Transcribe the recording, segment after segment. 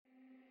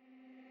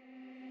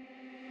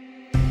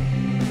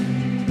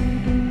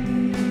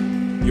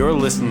You're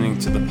listening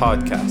to the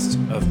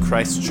podcast of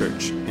Christ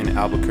Church in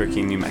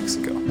Albuquerque, New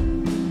Mexico.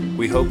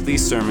 We hope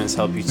these sermons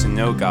help you to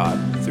know God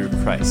through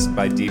Christ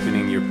by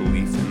deepening your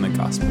belief in the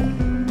gospel.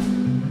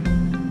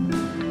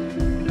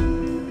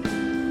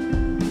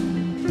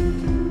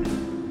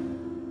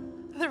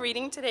 The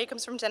reading today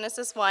comes from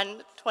Genesis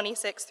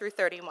 1:26 through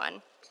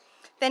 31.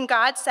 Then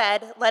God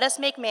said, "Let us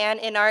make man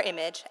in our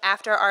image,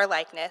 after our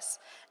likeness,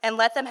 and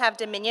let them have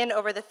dominion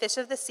over the fish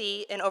of the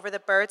sea, and over the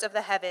birds of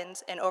the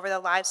heavens, and over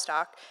the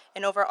livestock,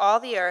 and over all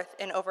the earth,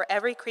 and over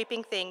every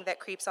creeping thing that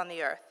creeps on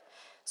the earth."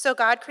 So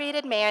God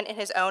created man in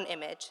his own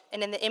image,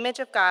 and in the image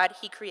of God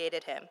he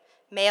created him.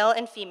 Male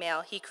and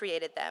female he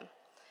created them.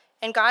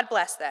 And God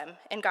blessed them,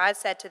 and God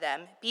said to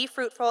them, "Be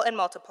fruitful and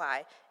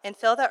multiply, and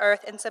fill the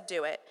earth and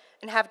subdue it,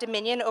 and have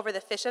dominion over the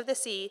fish of the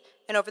sea,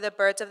 and over the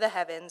birds of the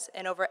heavens,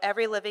 and over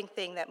every living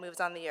thing that moves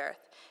on the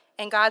earth."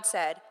 And God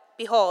said,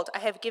 "Behold, I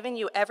have given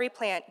you every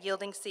plant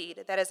yielding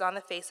seed that is on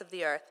the face of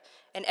the earth,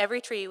 and every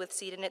tree with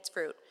seed in its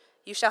fruit.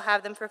 You shall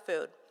have them for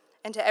food.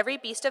 And to every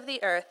beast of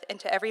the earth, and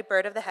to every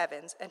bird of the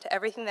heavens, and to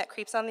everything that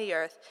creeps on the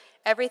earth,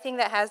 everything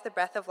that has the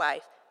breath of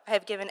life, I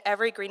have given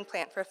every green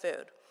plant for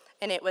food."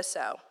 And it was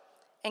so.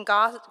 And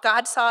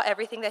God saw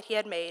everything that he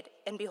had made,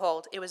 and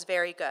behold, it was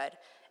very good.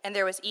 And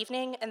there was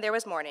evening, and there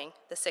was morning,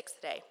 the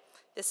sixth day.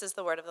 This is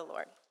the word of the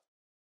Lord.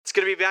 It's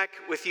good to be back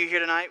with you here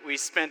tonight. We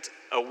spent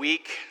a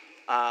week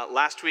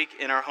last week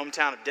in our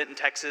hometown of Denton,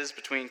 Texas,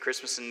 between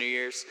Christmas and New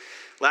Year's.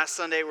 Last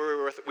Sunday, we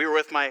were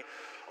with my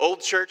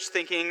old church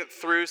thinking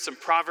through some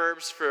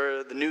Proverbs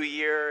for the new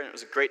year, and it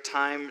was a great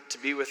time to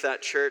be with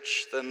that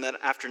church. Then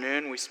that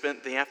afternoon, we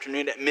spent the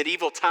afternoon at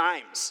Medieval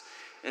Times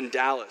in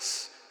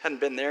Dallas. Hadn't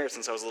been there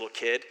since I was a little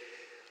kid.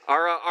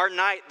 Our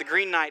knight, the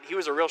Green Knight, he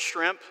was a real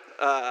shrimp.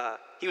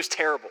 He was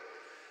terrible.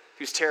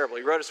 He was terrible.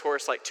 He rode his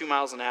horse like 2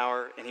 miles an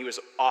hour, and he was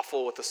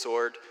awful with the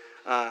sword.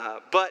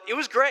 But it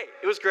was great.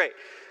 It was great.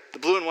 The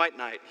Blue and White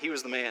Knight, he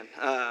was the man.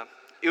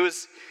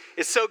 It's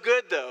so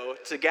good, though,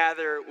 to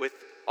gather with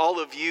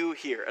all of you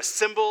here,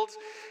 assembled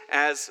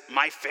as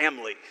my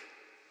family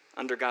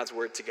under God's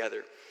word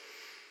together.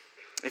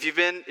 If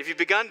you've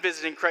begun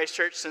visiting Christ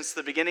Church since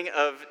the beginning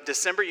of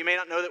December, you may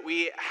not know that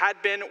we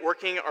had been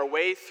working our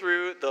way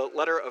through the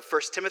letter of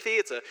 1 Timothy.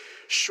 It's a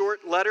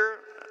short letter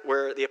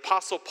where the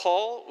Apostle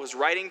Paul was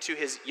writing to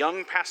his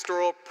young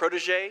pastoral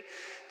protege,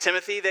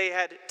 Timothy. They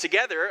had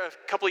together, a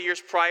couple of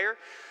years prior,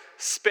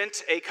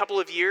 spent a couple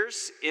of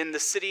years in the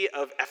city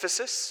of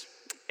Ephesus.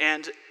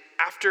 And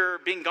after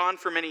being gone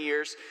for many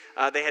years,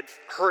 they had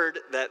heard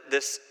that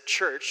this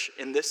church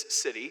in this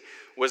city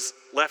was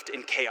left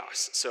in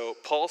chaos. So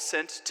Paul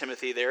sent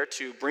Timothy there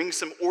to bring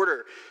some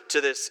order to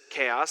this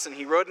chaos, and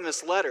he wrote in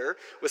this letter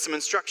with some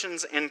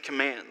instructions and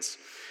commands.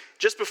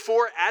 Just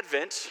before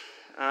Advent,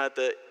 at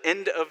the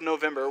end of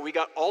November, we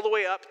got all the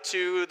way up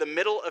to the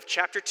middle of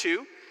chapter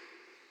 2,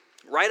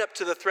 right up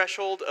to the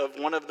threshold of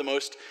one of the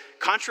most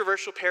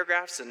controversial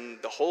paragraphs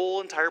in the whole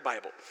entire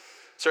Bible.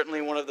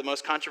 Certainly one of the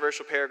most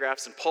controversial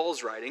paragraphs in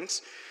Paul's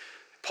writings.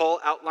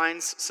 Paul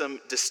outlines some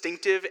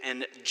distinctive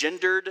and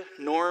gendered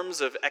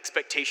norms of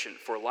expectation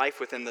for life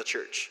within the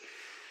church.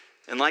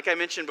 And like I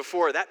mentioned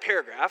before, that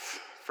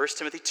paragraph, 1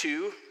 Timothy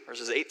 2,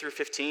 verses 8 through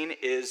 15,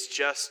 is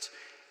just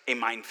a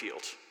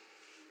minefield.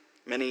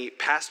 Many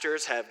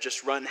pastors have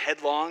just run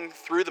headlong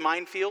through the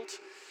minefield,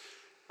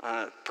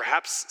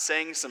 perhaps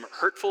saying some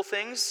hurtful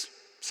things,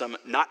 some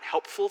not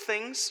helpful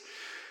things.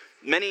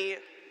 Many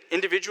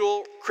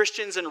individual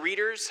Christians and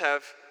readers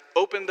have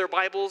opened their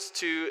Bibles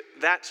to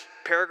that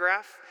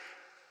paragraph,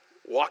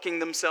 walking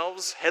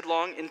themselves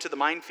headlong into the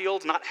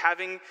minefield, not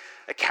having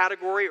a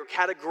category or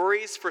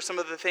categories for some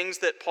of the things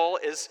that Paul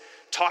is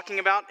talking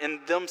about, and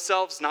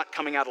themselves not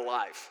coming out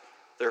alive.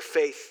 Their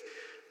faith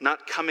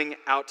not coming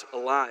out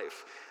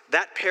alive.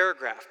 That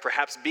paragraph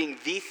perhaps being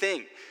the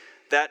thing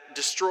that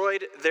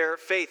destroyed their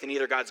faith in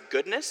either God's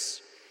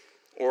goodness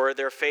or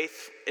their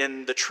faith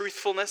in the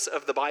truthfulness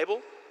of the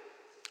Bible,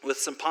 with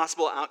some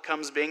possible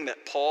outcomes being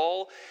that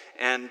Paul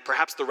and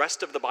perhaps the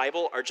rest of the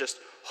Bible are just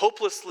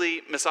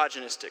hopelessly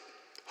misogynistic,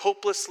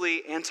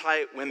 hopelessly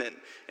anti-women,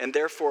 and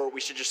therefore we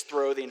should just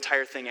throw the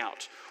entire thing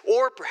out.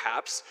 Or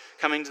perhaps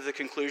coming to the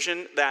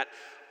conclusion that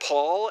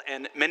Paul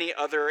and many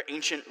other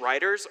ancient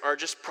writers are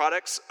just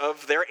products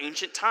of their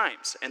ancient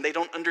times, and they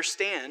don't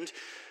understand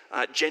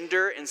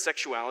gender and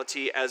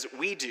sexuality as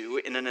we do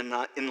in an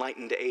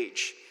enlightened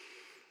age.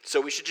 So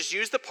we should just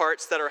use the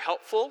parts that are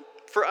helpful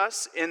for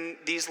us in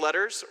these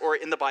letters or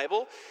in the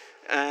Bible,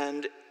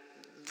 and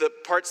the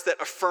parts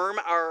that affirm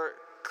our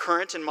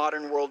current and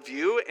modern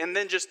worldview, and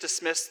then just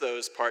dismiss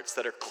those parts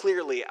that are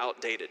clearly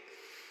outdated.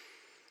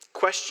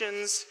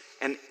 Questions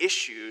and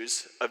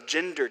issues of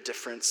gender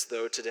difference,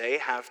 though, today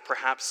have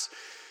perhaps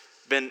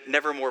been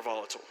never more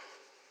volatile.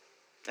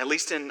 At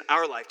least in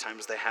our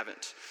lifetimes, they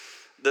haven't.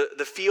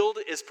 The field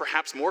is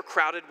perhaps more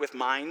crowded with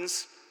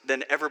minds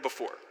than ever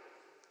before,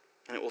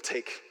 and it will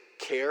take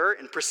care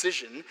and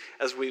precision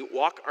as we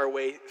walk our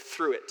way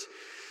through it.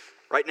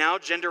 Right now,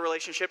 gender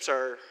relationships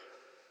are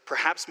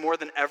perhaps more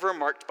than ever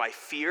marked by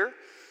fear,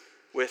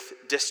 with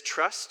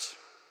distrust,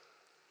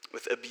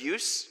 with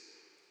abuse,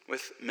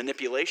 with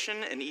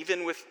manipulation, and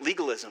even with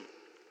legalism.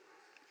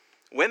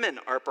 Women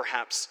are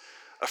perhaps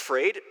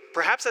afraid,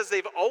 perhaps as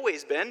they've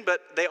always been,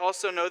 but they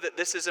also know that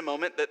this is a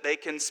moment that they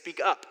can speak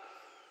up.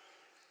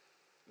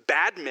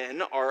 Bad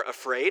men are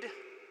afraid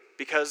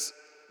because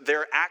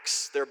their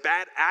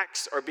bad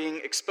acts are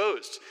being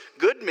exposed.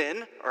 Good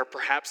men are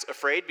perhaps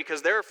afraid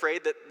because they're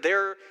afraid that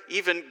their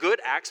even good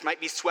acts might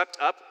be swept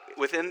up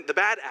within the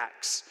bad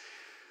acts.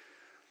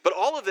 But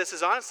all of this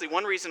is honestly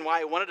one reason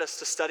why I wanted us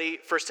to study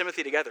 1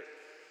 Timothy together.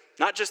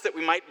 Not just that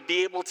we might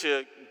be able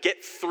to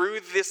get through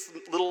this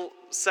little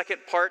second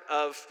part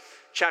of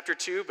chapter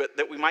 2, but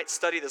that we might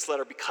study this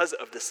letter because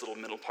of this little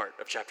middle part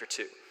of chapter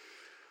 2.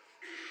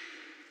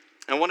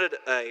 I wanted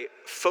a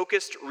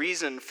focused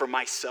reason for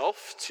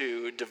myself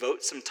to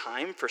devote some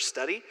time for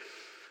study.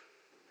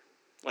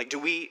 Like, do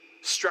we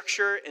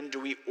structure and do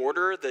we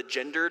order the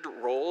gendered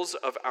roles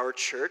of our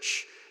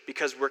church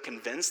because we're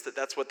convinced that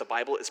that's what the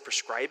Bible is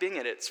prescribing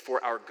and it's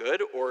for our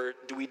good? Or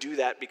do we do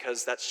that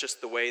because that's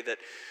just the way that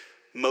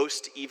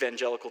most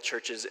evangelical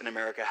churches in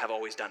America have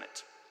always done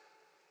it?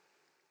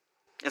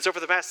 And so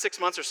for the past 6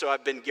 months or so,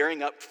 I've been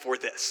gearing up for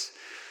this.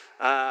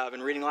 I've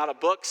been reading a lot of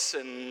books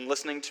and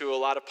listening to a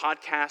lot of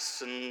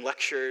podcasts and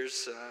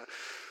lectures.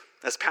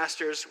 As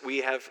pastors, we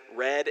have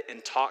read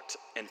and talked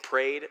and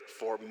prayed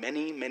for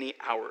many, many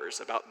hours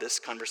about this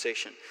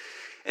conversation.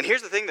 And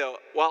here's the thing, though.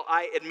 While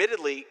I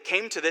admittedly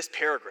came to this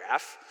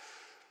paragraph,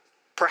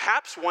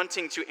 perhaps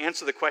wanting to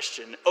answer the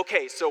question,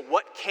 okay, so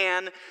what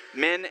can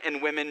men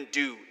and women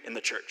do in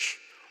the church?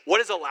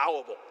 What is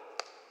allowable?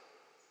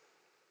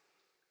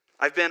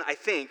 I've been, I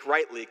think,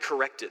 rightly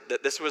corrected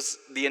that this was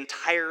the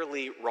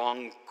entirely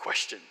wrong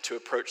question to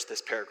approach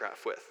this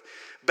paragraph with.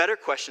 Better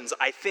questions,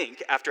 I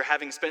think, after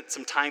having spent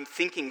some time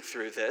thinking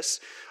through this,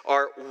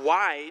 are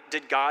why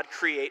did God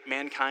create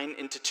mankind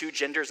into two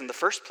genders in the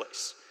first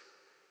place?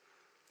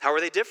 How are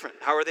they different?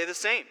 How are they the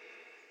same?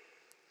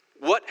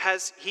 What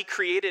has he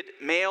created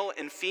male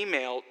and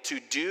female to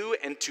do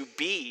and to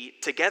be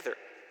together?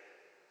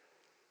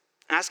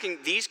 Asking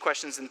these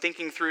questions and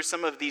thinking through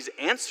some of these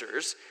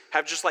answers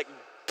have just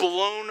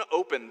blown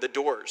open the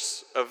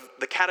doors of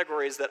the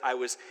categories that I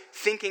was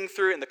thinking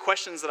through and the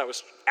questions that I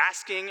was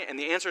asking and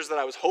the answers that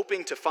I was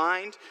hoping to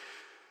find.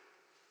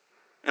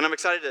 And I'm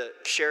excited to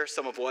share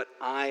some of what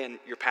I and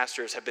your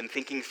pastors have been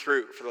thinking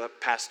through for the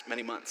past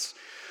many months.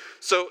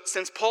 So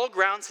since Paul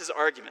grounds his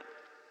argument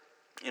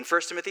in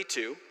 1 Timothy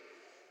 2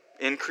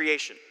 in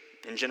creation,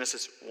 in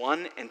Genesis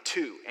 1 and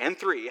 2 and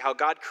 3, how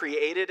God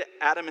created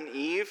Adam and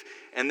Eve,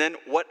 and then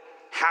what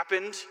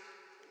happened,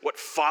 what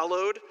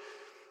followed,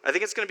 I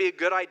think it's going to be a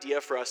good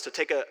idea for us to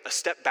take a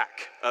step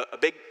back, a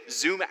big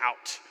zoom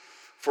out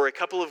for a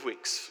couple of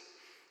weeks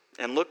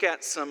and look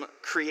at some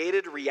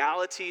created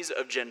realities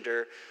of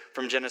gender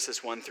from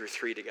Genesis 1 through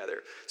 3 together.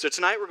 So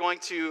tonight we're going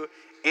to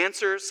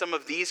answer some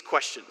of these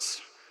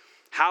questions.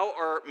 How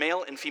are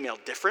male and female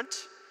different?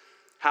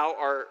 How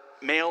are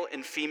male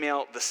and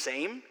female the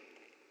same?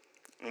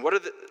 And what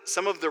are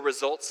some of the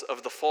results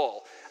of the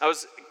fall? I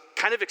was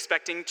kind of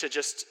expecting to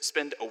just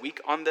spend a week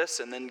on this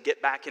and then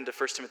get back into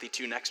 1 Timothy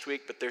 2 next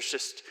week, but there's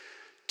just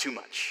too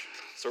much.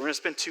 So we're going to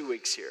spend 2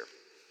 weeks here.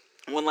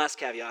 One last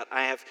caveat,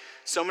 I have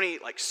so many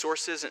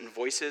sources and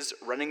voices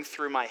running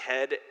through my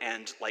head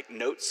and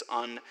notes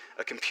on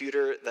a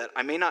computer that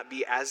I may not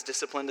be as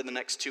disciplined in the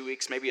next 2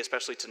 weeks, maybe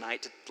especially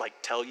tonight, to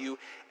tell you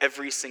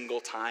every single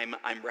time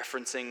I'm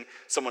referencing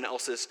someone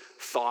else's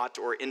thought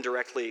or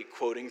indirectly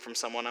quoting from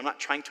someone. I'm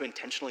not trying to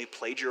intentionally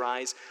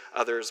plagiarize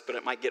others, but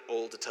it might get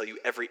old to tell you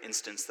every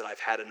instance that I've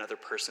had another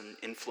person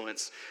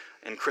influence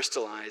and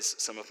crystallize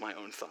some of my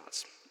own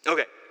thoughts.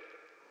 Okay.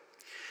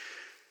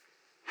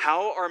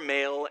 How are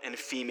male and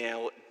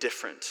female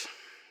different?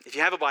 If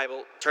you have a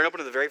Bible, turn open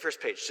to the very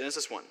first page,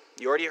 Genesis 1.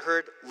 You already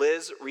heard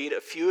Liz read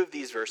a few of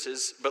these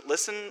verses, but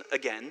listen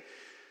again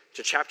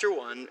to chapter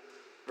 1,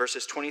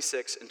 verses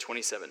 26 and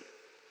 27.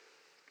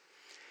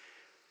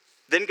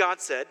 Then God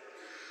said,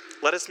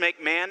 "Let us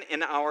make man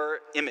in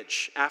our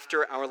image,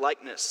 after our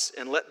likeness,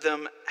 and let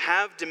them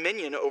have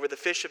dominion over the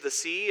fish of the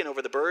sea, and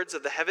over the birds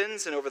of the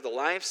heavens, and over the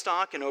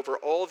livestock, and over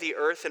all the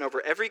earth, and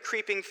over every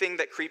creeping thing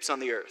that creeps on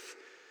the earth."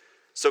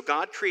 So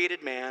God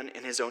created man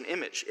in his own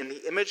image. In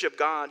the image of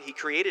God, he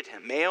created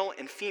him. Male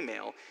and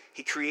female,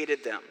 he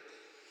created them.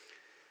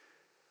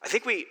 I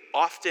think we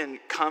often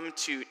come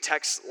to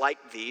texts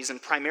like these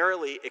and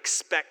primarily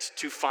expect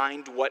to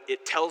find what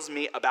it tells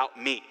me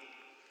about me,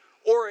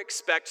 or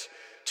expect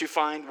to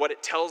find what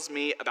it tells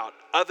me about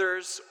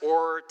others,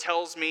 or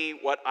tells me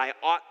what I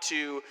ought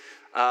to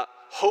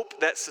hope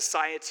that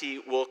society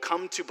will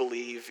come to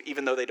believe,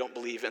 even though they don't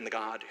believe in the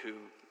God who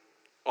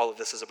all of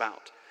this is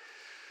about.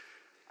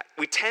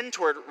 We tend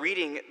toward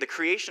reading the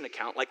creation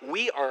account like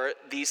we are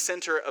the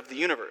center of the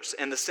universe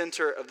and the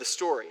center of the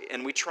story,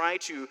 and we try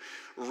to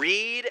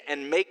read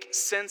and make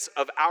sense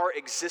of our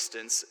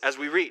existence as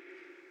we read.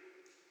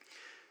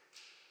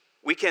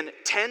 We can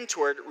tend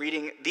toward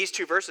reading these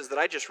two verses that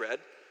I just read,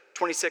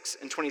 26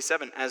 and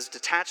 27, as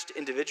detached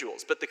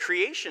individuals, but the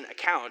creation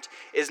account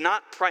is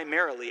not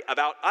primarily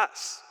about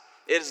us.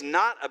 It is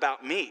not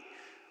about me.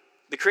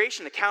 The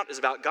creation account is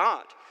about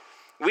God.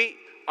 We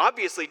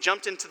obviously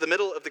jumped into the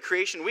middle of the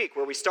creation week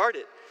where we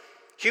started.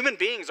 Human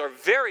beings are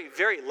very,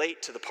 very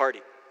late to the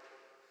party.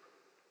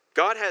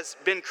 God has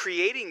been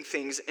creating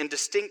things in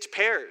distinct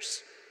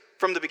pairs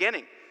from the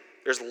beginning.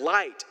 There's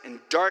light and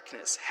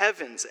darkness,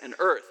 heavens and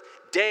earth,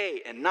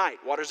 day and night,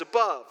 waters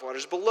above,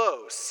 waters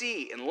below,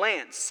 sea and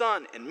land,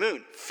 sun and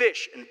moon,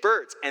 fish and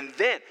birds. And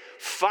then,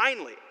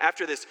 finally,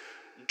 after this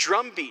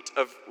drumbeat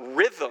of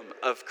rhythm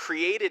of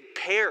created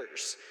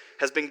pairs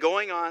has been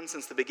going on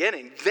since the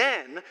beginning,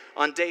 then,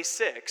 on day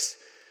 6,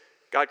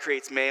 God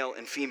creates male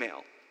and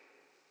female.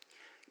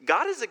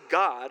 God is a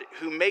God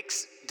who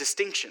makes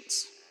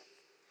distinctions.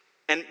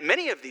 And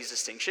many of these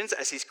distinctions,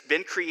 as he's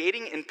been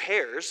creating in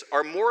pairs,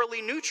 are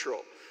morally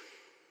neutral.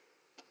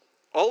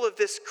 All of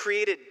this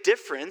created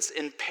difference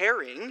in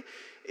pairing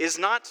is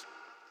not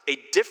a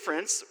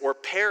difference or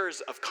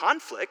pairs of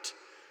conflict,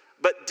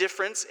 but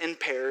difference in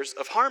pairs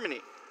of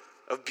harmony,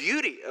 of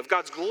beauty, of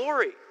God's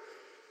glory.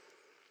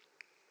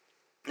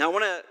 Now I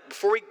want to,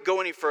 before we go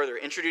any further,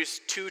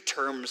 introduce 2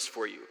 terms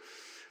for you.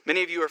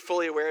 Many of you are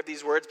fully aware of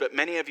these words, but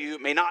many of you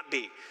may not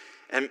be.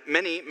 And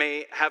many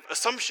may have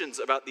assumptions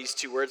about these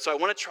 2 words, so I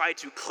want to try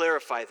to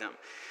clarify them.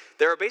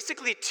 There are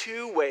basically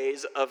 2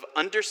 ways of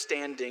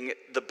understanding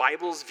the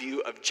Bible's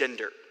view of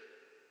gender.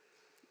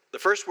 The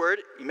first word,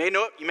 you may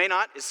know it, you may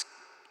not, is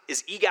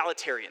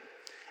egalitarian.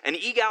 An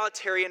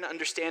egalitarian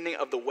understanding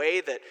of the way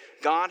that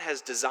God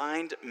has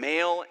designed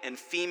male and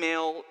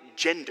female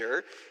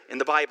gender in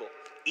the Bible.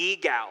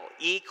 Egal,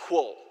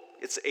 equal.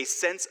 It's a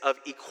sense of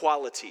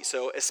equality.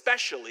 So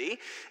especially,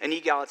 an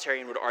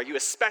egalitarian would argue,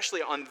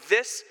 especially on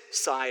this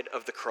side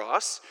of the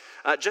cross,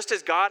 just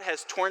as God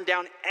has torn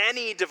down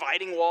any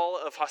dividing wall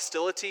of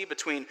hostility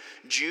between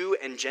Jew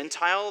and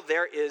Gentile,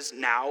 there is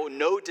now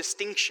no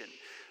distinction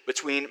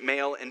between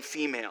male and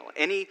female.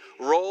 Any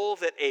role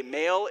that a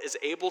male is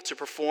able to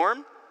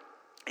perform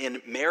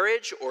in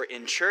marriage or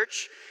in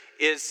church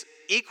is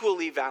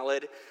equally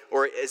valid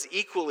or is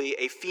equally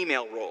a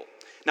female role.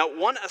 Now,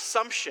 one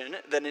assumption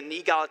that an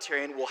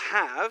egalitarian will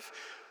have,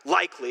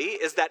 likely,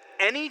 is that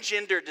any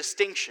gender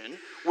distinction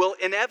will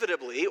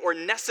inevitably or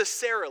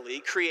necessarily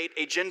create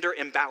a gender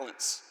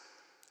imbalance,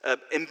 an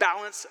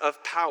imbalance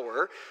of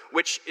power,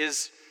 which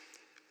is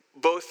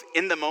both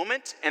in the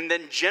moment and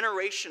then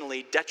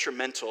generationally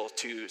detrimental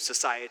to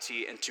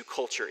society and to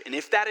culture. And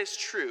if that is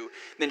true,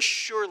 then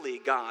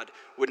surely God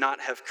would not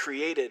have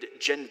created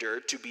gender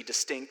to be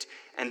distinct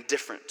and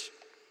different.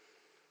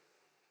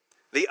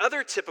 The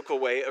other typical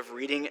way of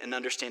reading and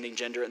understanding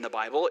gender in the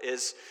Bible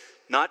is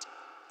not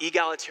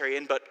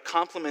egalitarian, but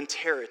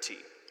complementarity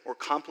or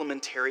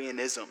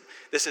complementarianism.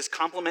 This is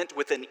complement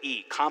with an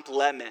E,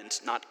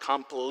 complement, not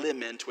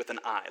compliment with an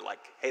I, like,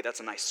 hey,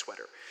 that's a nice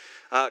sweater.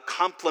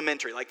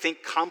 Complementary, like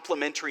think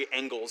complementary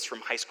angles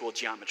from high school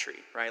geometry,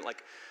 right?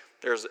 Like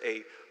there's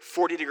a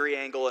 40-degree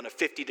angle and a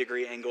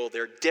 50-degree angle.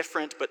 They're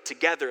different, but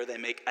together they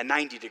make a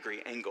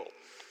 90-degree angle.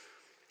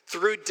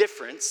 Through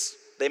difference,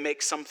 they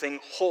make something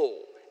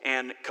whole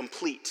and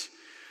complete.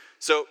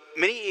 So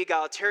many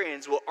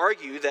egalitarians will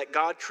argue that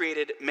God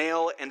created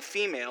male and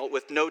female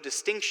with no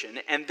distinction,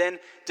 and then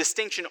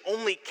distinction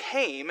only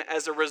came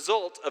as a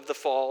result of the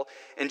fall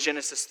in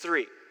Genesis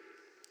 3.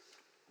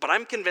 But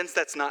I'm convinced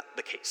that's not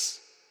the case.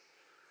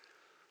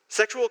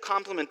 Sexual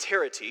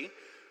complementarity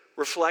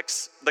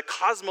reflects the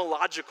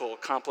cosmological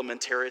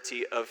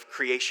complementarity of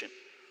creation.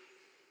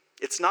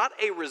 It's not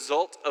a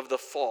result of the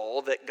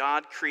fall that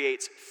God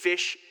creates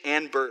fish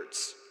and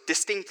birds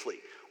distinctly,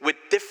 with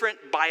different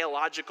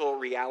biological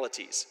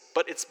realities.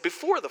 But it's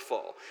before the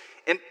fall.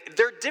 And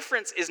their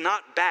difference is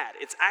not bad.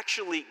 It's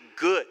actually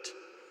good.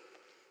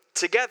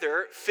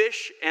 Together,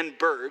 fish and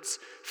birds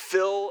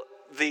fill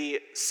the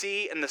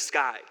sea and the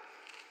sky.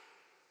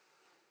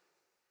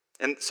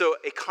 And so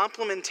a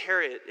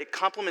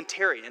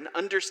complementarian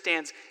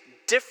understands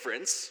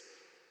difference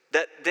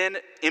that then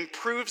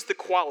improves the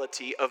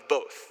quality of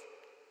both.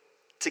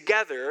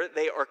 Together,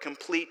 they are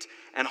complete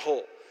and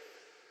whole.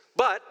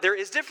 But there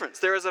is difference.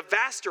 There is a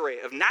vast array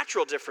of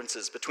natural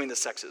differences between the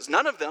sexes.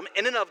 None of them,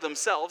 in and of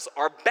themselves,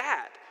 are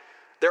bad.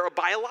 There are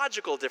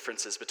biological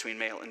differences between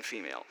male and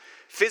female,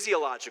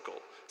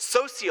 physiological,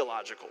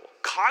 sociological,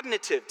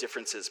 cognitive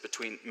differences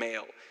between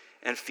male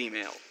and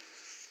female.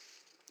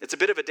 It's a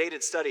bit of a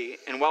dated study,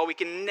 and while we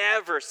can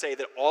never say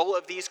that all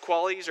of these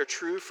qualities are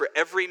true for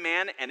every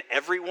man and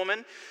every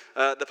woman,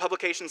 the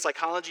publication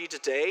Psychology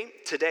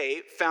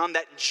Today found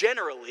that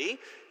generally,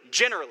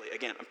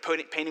 again, I'm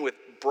painting with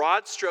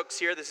broad strokes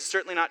here. This is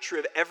certainly not true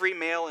of every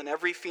male and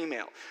every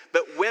female.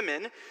 But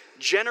women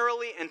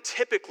generally and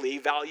typically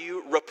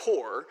value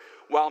rapport,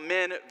 while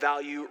men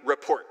value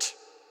report.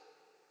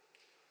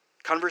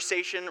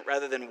 Conversation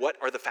rather than what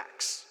are the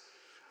facts.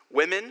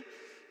 Women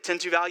tend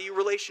to value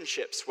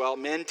relationships, while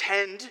men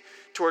tend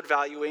toward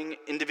valuing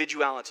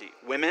individuality.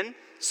 Women,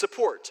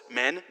 support.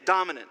 Men,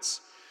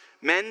 dominance.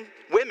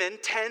 Women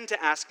tend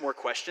to ask more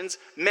questions.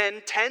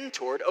 Men tend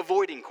toward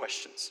avoiding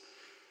questions.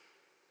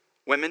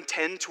 Women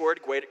tend toward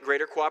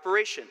greater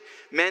cooperation.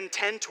 Men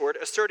tend toward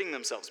asserting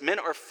themselves. Men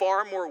are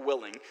far more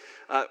willing.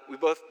 We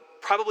both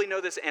probably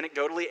know this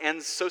anecdotally,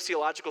 and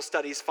sociological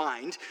studies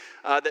find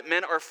that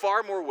men are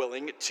far more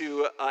willing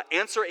to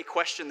answer a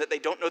question that they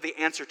don't know the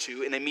answer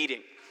to in a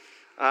meeting,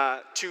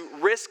 to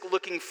risk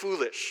looking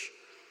foolish.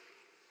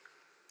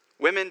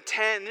 Women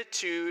tend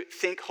to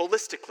think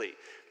holistically.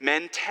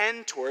 Men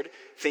tend toward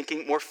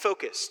thinking more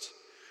focused.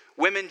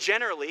 Women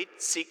generally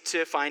seek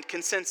to find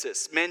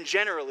consensus. Men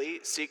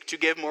generally seek to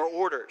give more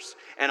orders,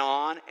 and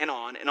on and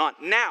on and on.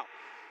 Now,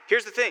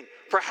 here's the thing.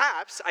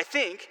 Perhaps, I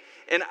think,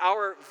 in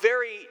our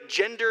very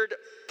gendered,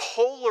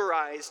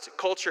 polarized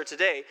culture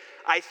today,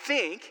 I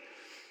think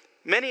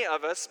many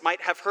of us might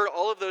have heard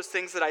all of those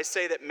things that I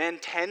say that men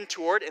tend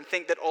toward and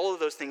think that all of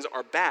those things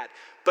are bad.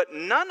 But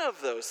none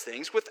of those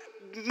things, with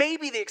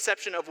maybe the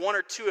exception of one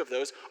or two of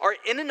those, are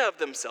in and of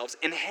themselves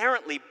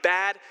inherently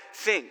bad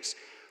things.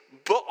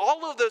 But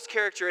all of those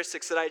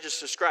characteristics that I just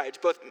described,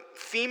 both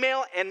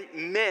female and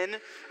men,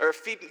 or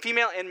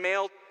female and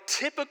male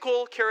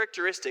typical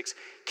characteristics,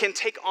 can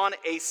take on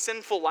a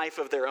sinful life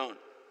of their own.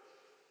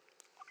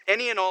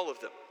 Any and all of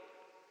them.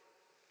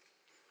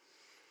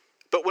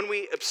 But when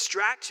we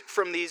abstract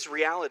from these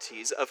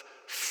realities of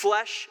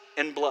flesh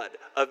and blood,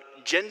 of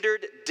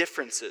gendered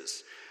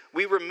differences,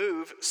 we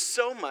remove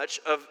so much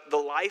of the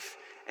life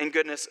and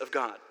goodness of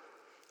God.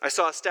 I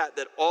saw a stat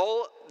that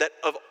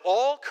of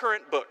all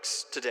current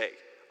books today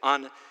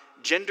on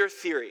gender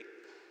theory,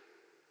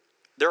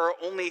 there are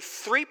only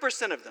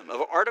 3% of them,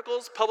 of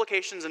articles,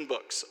 publications, and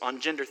books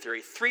on gender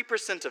theory,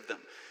 3% of them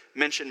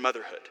mention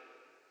motherhood.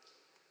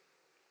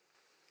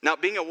 Now,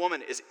 being a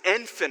woman is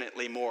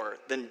infinitely more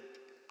than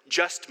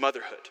just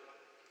motherhood.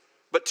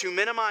 But to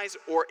minimize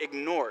or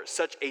ignore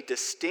such a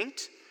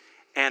distinct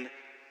and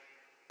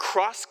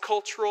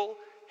cross-cultural,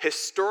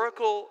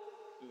 historically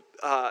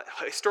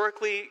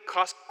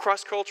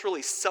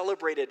cross-culturally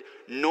celebrated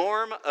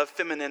norm of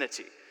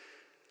femininity,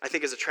 I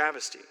think is a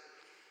travesty.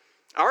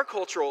 Our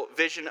cultural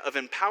vision of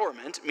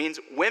empowerment means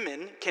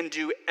women can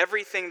do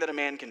everything that a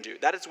man can do.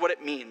 That is what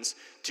it means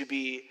to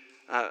be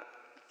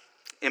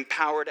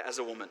empowered as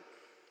a woman.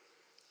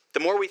 The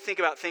more we think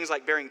about things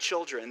like bearing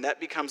children, that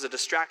becomes a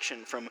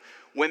distraction from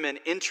women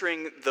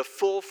entering the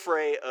full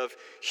fray of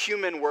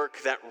human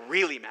work that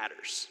really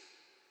matters.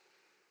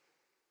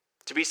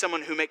 To be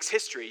someone who makes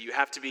history, you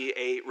have to be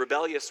a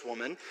rebellious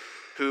woman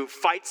who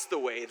fights the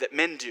way that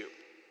men do.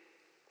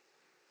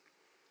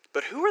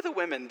 But who are the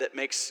women that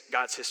makes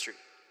God's history?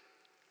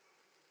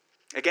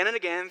 Again and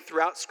again,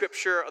 throughout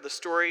Scripture are the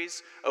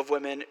stories of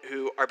women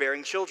who are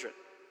bearing children,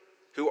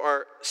 who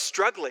are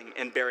struggling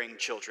in bearing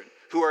children,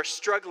 who are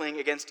struggling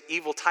against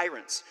evil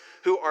tyrants,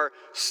 who are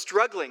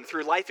struggling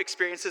through life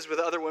experiences with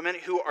other women,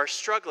 who are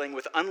struggling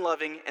with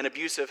unloving and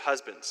abusive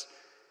husbands.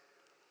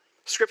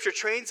 Scripture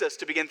trains us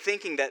to begin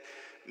thinking that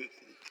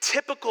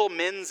typical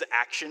men's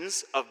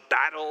actions of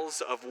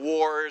battles, of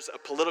wars,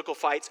 of political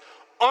fights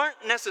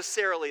aren't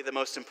necessarily the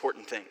most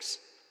important things.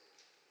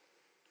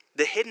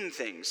 The hidden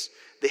things,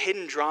 the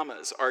hidden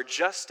dramas are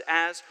just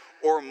as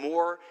or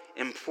more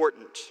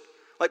important.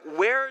 Like,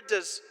 where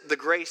does the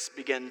grace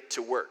begin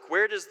to work?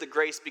 Where does the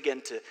grace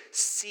begin to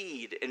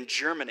seed and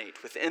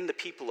germinate within the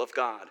people of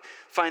God,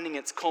 finding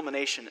its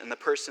culmination in the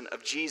person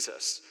of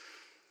Jesus?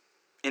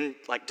 In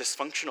like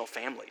dysfunctional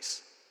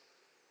families,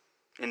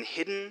 in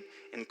hidden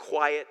and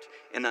quiet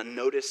and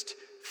unnoticed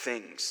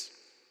things.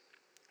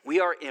 We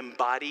are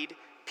embodied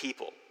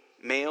people,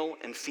 male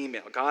and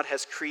female. God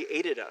has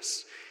created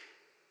us.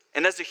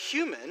 And as a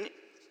human,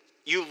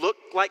 you look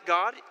like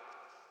God.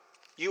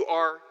 You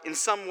are in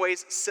some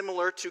ways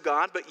similar to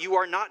God, but you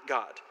are not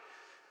God.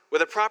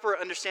 With a proper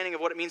understanding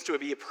of what it means to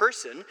be a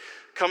person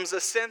comes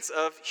a sense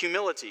of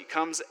humility,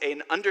 comes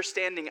an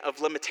understanding of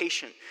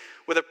limitation.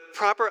 With a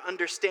proper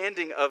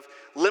understanding of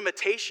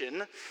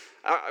limitation,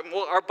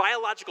 our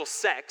biological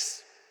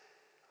sex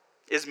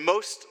is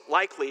most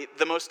likely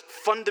the most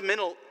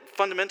fundamental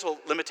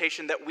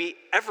limitation that we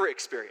ever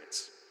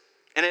experience.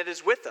 And it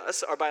is with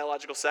us, our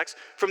biological sex,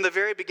 from the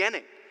very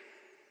beginning.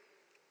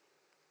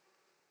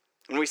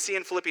 When we see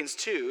in Philippians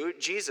 2,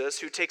 Jesus,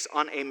 who takes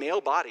on a male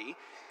body,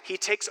 he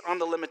takes on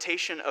the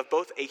limitation of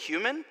both a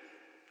human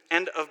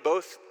and of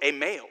both a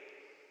male.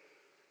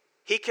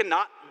 He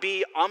cannot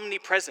be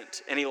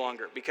omnipresent any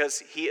longer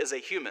because he is a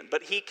human.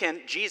 But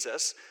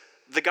Jesus,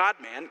 the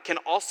God-man, can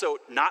also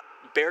not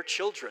bear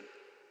children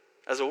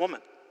as a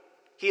woman.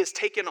 He has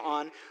taken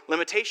on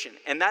limitation.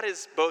 And that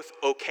is both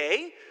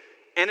okay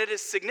and it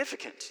is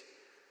significant.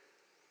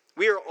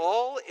 We are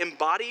all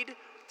embodied,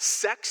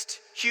 sexed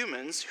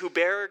humans who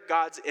bear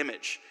God's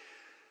image.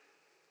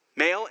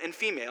 Male and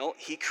female,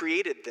 he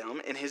created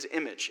them in his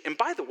image. And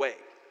by the way,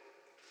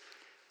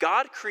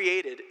 God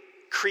created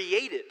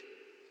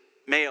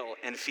male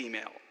and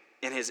female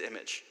in his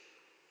image.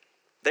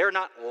 They're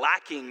not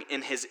lacking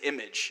in his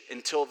image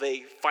until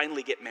they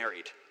finally get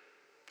married,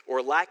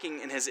 or lacking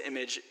in his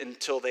image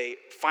until they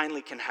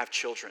finally can have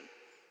children.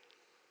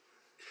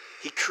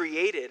 He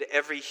created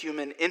every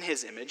human in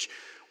his image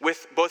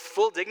with both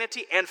full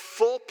dignity and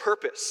full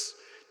purpose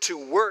to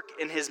work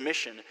in his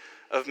mission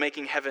of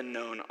making heaven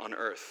known on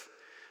earth.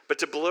 But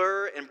to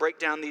blur and break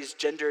down these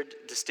gendered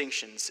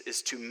distinctions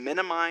is to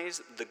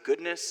minimize the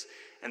goodness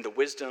and the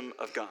wisdom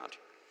of God.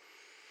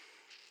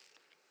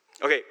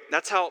 Okay,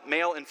 that's how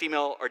male and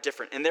female are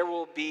different. And there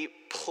will be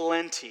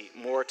plenty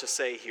more to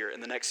say here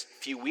in the next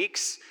few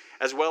weeks,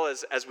 as well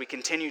as we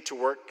continue to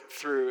work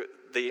through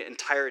the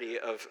entirety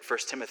of 1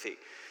 Timothy.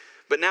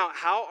 But now,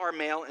 how are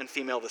male and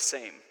female the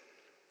same?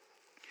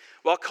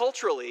 While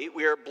culturally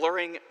we are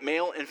blurring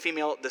male and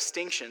female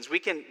distinctions, we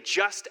can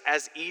just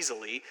as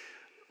easily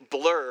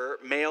blur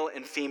male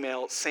and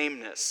female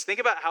sameness.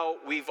 Think about how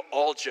we've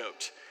all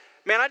joked.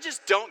 Man, I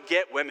just don't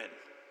get women.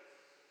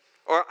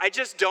 Or I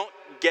just don't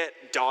get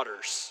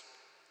daughters.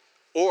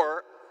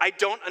 Or I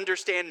don't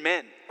understand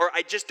men. Or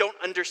I just don't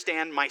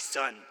understand my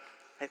son.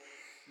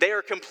 They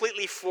are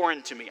completely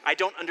foreign to me. I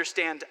don't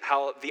understand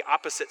how the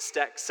opposite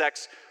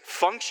sex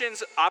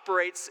functions,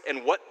 operates,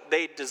 and what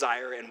they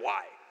desire and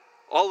why.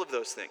 All of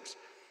those things.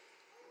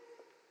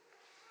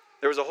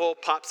 There was a whole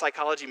pop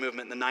psychology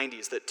movement in the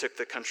 90s that took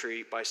the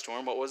country by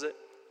storm. What was it?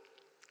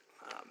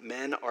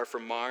 Men are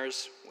from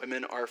Mars,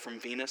 women are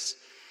from Venus,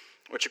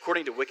 which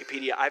according to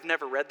Wikipedia, I've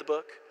never read the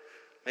book.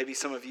 Maybe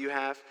some of you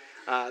have.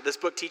 This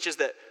book teaches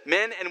that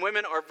men and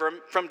women are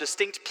from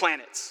distinct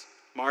planets,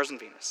 Mars and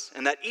Venus,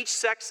 and that each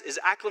sex is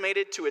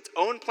acclimated to its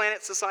own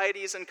planet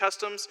societies and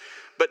customs,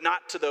 but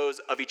not to those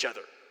of each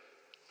other.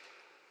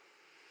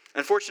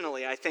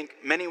 Unfortunately, I think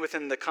many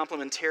within the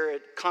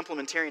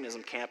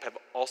complementarianism camp have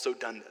also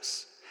done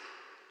this.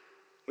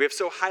 We have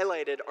so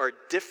highlighted our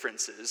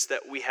differences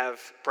that we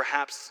have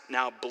perhaps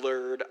now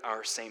blurred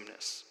our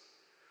sameness.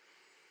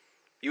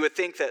 You would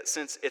think that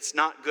since it's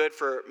not good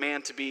for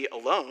man to be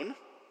alone,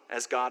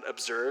 as God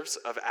observes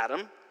of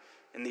Adam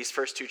in these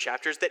first two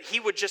chapters, that he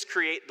would just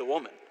create the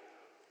woman,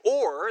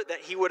 or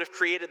that he would have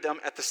created them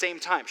at the same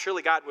time.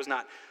 Surely God was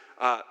not,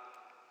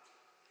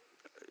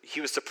 he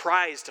was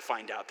surprised to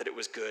find out that it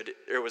was good,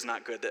 or it was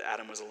not good that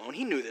Adam was alone.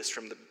 He knew this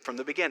from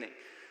the beginning.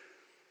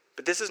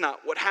 But this is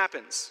not what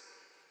happens.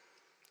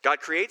 God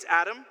creates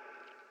Adam,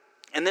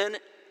 and then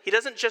he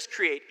doesn't just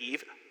create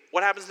Eve.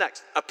 What happens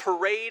next? A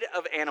parade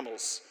of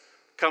animals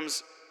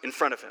comes in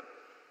front of him.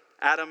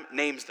 Adam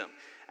names them.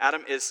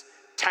 Adam is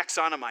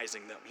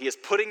taxonomizing them. He is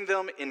putting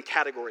them in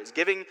categories,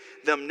 giving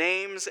them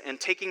names and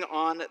taking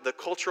on the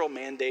cultural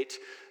mandate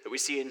that we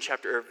see in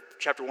chapter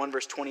 1,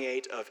 verse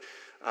 28 of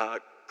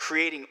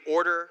creating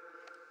order,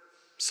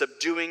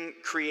 subduing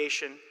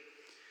creation.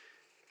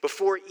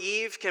 Before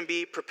Eve can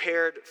be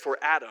prepared for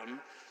Adam,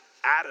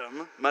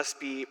 Adam must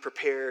be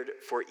prepared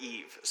for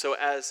Eve. So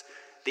as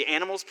the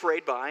animals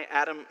parade by,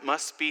 Adam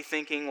must be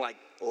thinking like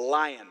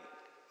lion,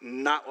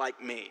 not like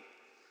me.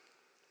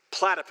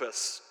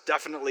 Platypus,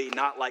 definitely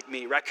not like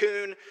me.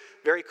 Raccoon,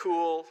 very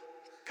cool,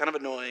 kind of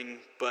annoying,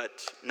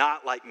 but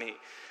not like me.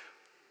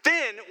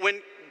 Then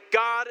when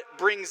God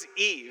brings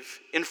Eve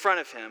in front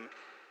of him,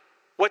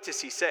 what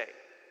does he say?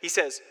 He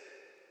says,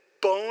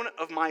 bone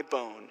of my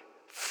bone,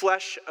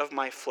 flesh of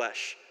my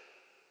flesh,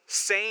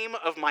 same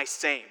of my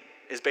same,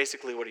 is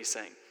basically what he's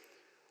saying.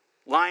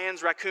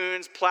 Lions,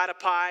 raccoons,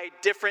 platypi,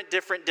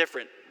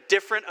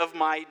 different of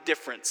my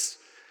difference.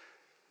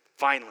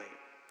 Finally,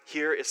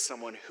 here is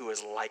someone who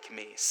is like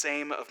me,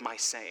 same of my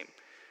same.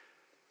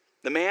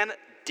 The man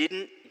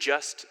didn't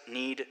just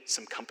need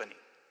some company.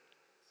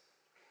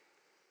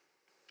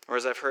 Or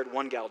as I've heard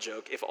one gal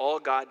joke, if all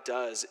God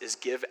does is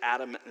give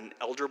Adam an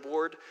elder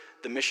board,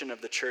 the mission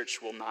of the church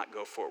will not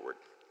go forward.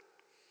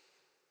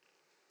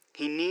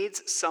 He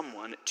needs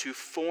someone to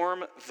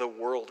form the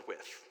world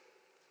with,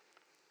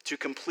 to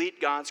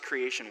complete God's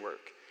creation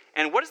work.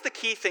 And what is the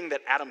key thing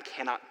that Adam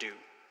cannot do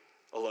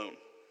alone?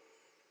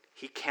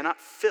 He cannot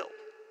fill.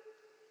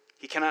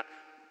 He cannot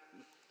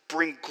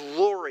bring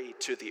glory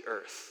to the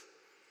earth.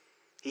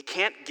 He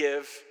can't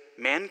give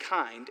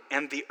mankind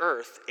and the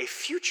earth a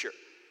future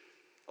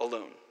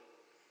alone.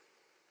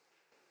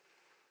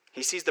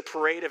 He sees the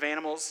parade of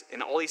animals,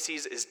 and all he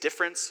sees is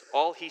difference.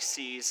 All he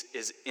sees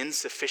is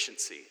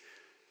insufficiency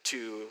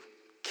to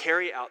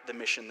carry out the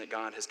mission that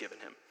God has given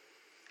him.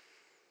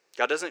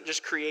 God doesn't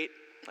just create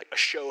like a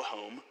show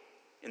home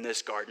in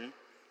this garden,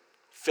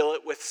 fill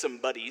it with some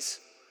buddies,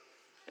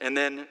 and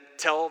then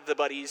tell the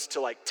buddies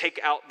to like take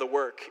out the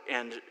work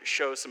and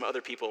show some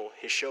other people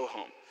his show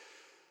home.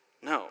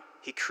 No,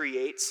 he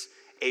creates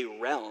a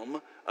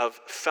realm of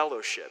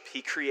fellowship.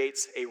 He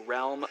creates a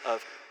realm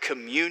of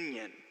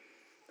communion,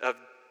 of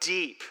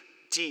deep,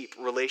 deep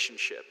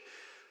relationship.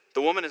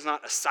 The woman is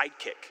not a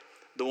sidekick.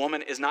 The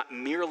woman is not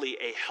merely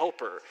a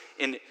helper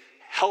in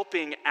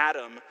helping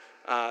Adam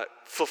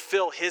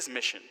fulfill his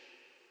mission.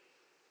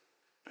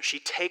 She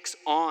takes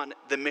on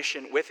the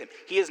mission with him.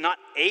 He is not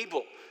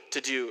able to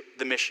do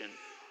the mission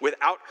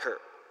without her.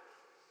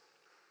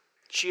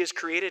 She is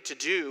created to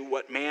do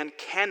what man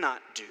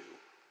cannot do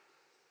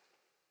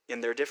in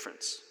their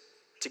difference,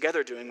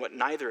 together doing what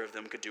neither of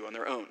them could do on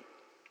their own.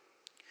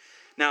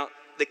 Now,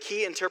 the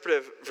key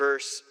interpretive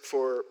verse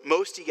for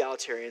most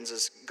egalitarians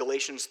is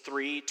Galatians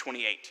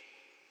 3:28,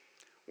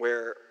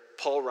 where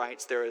Paul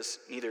writes, there is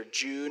neither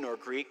Jew nor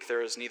Greek,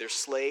 there is neither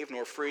slave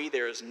nor free,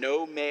 there is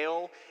no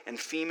male and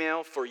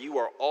female, for you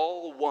are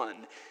all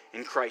one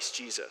in Christ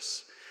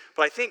Jesus.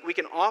 But I think we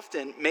can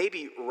often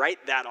maybe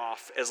write that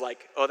off as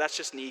like, oh, that's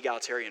just an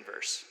egalitarian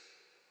verse.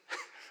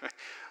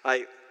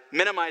 Like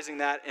minimizing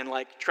that and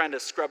like trying to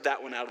scrub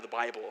that one out of the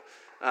Bible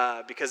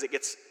because it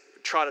gets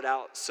trotted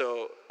out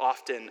so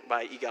often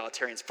by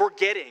egalitarians,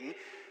 forgetting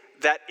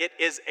that it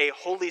is a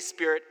Holy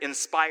Spirit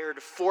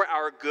inspired for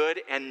our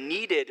good and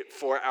needed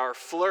for our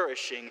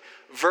flourishing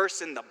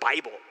verse in the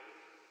Bible.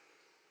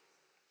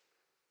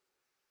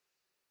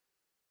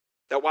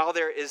 That while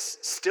there is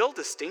still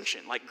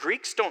distinction, like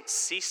Greeks don't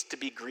cease to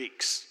be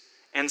Greeks,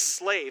 and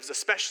slaves,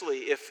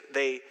 especially if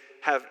they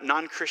have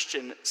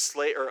non-Christian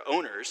slave or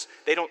owners,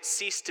 they don't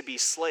cease to be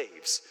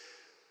slaves.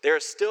 There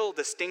is still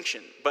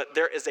distinction, but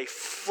there is a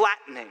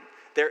flattening.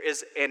 There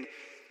is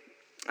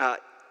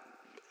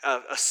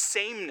a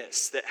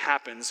sameness that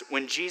happens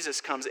when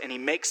Jesus comes and he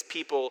makes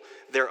people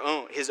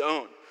his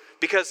own.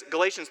 Because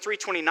Galatians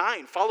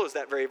 3:29 follows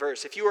that very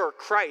verse. If you are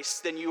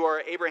Christ, then you are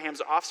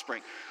Abraham's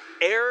offspring,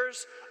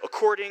 heirs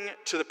according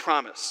to the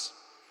promise.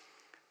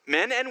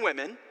 Men and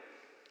women,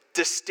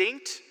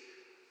 distinct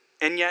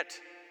and yet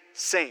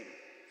same,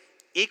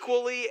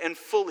 equally and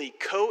fully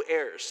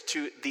co-heirs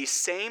to the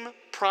same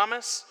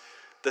promise,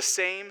 the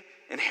same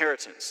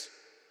inheritance.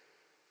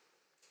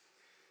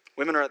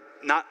 Women are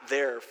not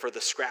there for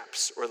the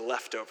scraps or the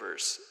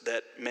leftovers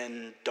that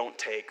men don't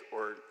take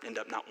or end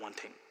up not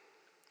wanting.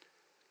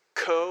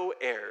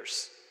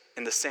 Co-heirs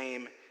in the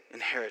same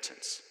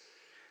inheritance.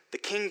 The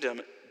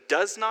kingdom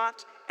does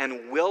not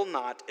and will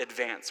not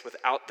advance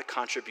without the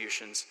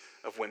contributions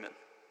of women.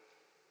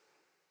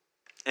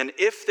 And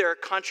if their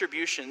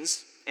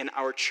contributions in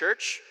our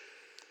church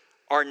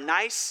are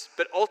nice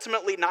but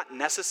ultimately not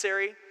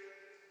necessary,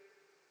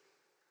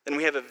 then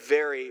we have a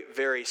very,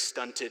 very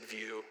stunted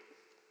view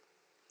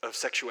of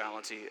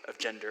sexuality, of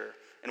gender,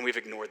 and we've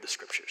ignored the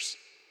scriptures.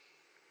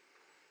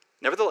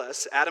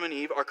 Nevertheless, Adam and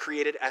Eve are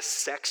created as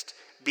sexed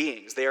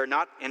beings. They are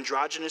not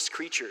androgynous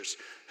creatures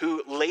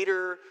who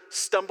later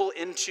stumble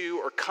into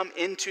or come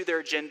into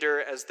their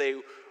gender as they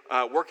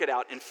work it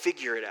out and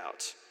figure it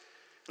out.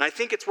 And I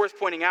think it's worth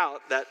pointing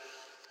out that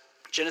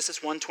Genesis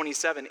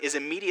 1:27 is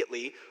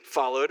immediately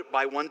followed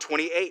by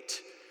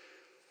 1:28,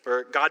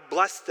 where God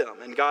blessed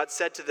them, and God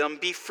said to them,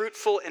 "Be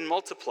fruitful and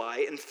multiply,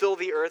 and fill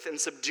the earth and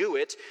subdue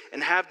it,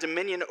 and have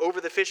dominion over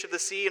the fish of the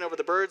sea, and over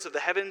the birds of the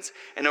heavens,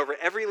 and over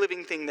every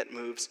living thing that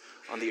moves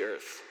on the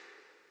earth."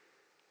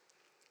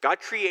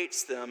 God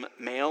creates them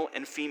male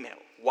and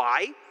female.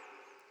 Why?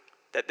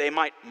 That they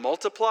might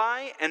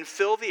multiply and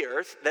fill the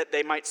earth, that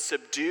they might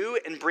subdue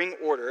and bring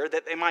order,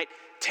 that they might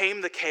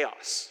tame the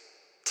chaos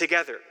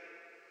together.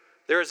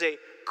 There is a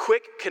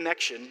quick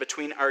connection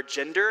between our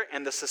gender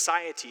and the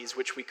societies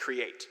which we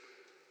create.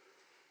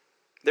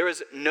 There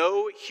is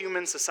no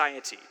human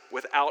society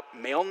without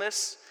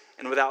maleness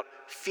and without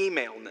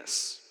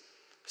femaleness.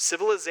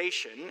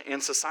 Civilization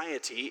and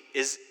society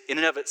is in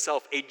and of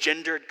itself a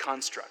gendered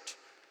construct.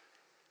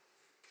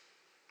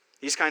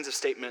 These kinds of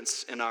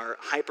statements in our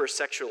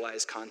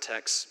hypersexualized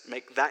context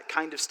make that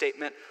kind of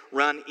statement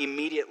run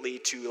immediately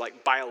to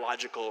like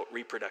biological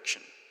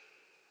reproduction,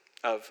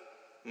 of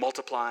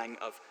multiplying,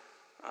 of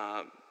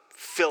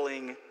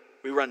filling.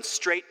 We run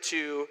straight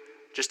to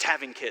just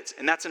having kids,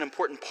 and that's an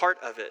important part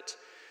of it.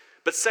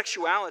 But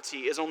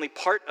sexuality is only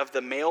part of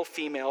the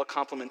male-female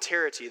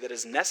complementarity that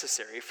is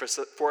necessary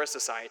for a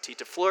society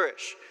to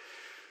flourish.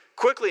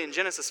 Quickly in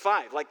Genesis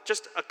 5, like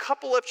just a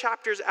couple of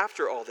chapters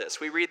after all this,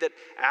 we read that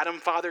Adam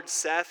fathered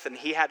Seth and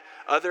he had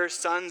other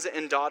sons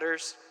and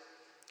daughters.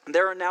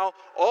 There are now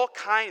all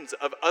kinds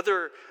of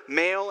other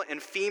male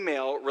and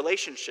female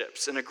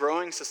relationships in a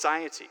growing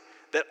society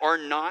that are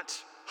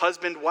not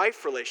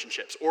husband-wife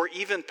relationships or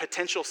even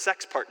potential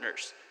sex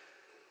partners.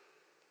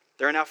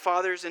 There are now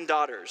fathers and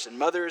daughters and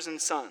mothers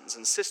and sons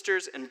and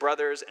sisters and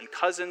brothers and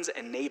cousins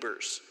and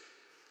neighbors.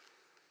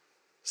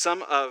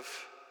 Some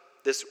of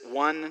this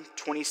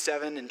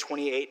 1:27 and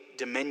 28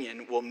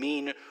 dominion will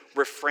mean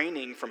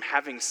refraining from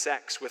having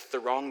sex with the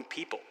wrong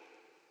people.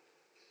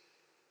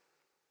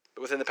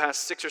 But within the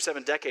past 6 or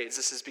 7 decades,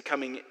 this is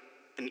becoming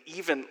an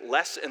even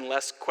less and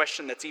less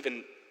question that's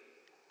even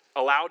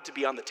allowed to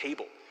be on the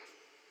table.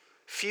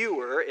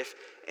 Fewer, if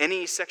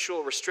any,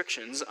 sexual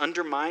restrictions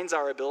undermines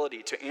our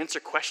ability to answer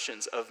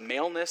questions of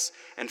maleness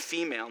and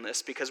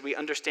femaleness because we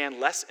understand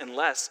less and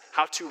less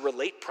how to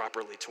relate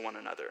properly to one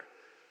another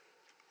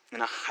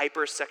in a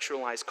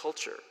hyper-sexualized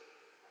culture.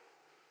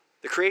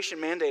 The creation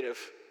mandate of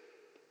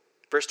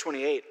verse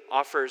 28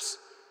 offers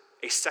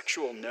a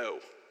sexual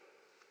no.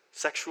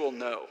 Sexual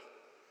no.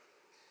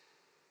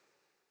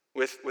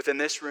 Within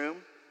this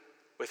room,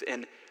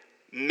 within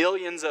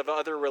millions of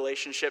other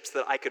relationships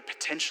that I could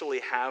potentially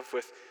have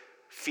with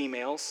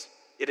females,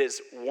 it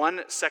is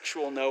one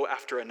sexual no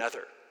after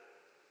another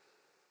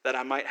that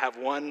I might have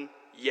one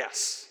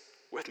yes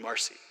with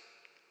Marcy.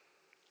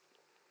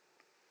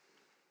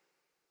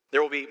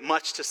 There will be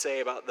much to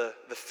say about the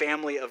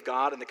family of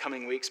God in the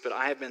coming weeks, but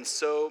I have been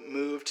so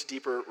moved to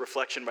deeper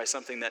reflection by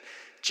something that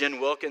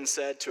Jen Wilkins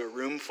said to a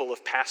room full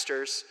of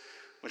pastors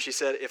when she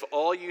said, if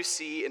all you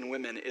see in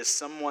women is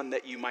someone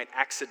that you might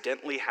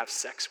accidentally have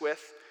sex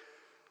with,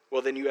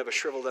 well, then you have a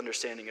shriveled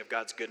understanding of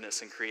God's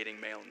goodness in creating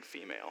male and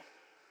female.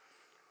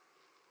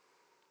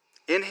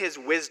 In his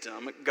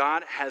wisdom,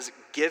 God has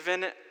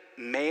given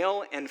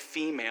male and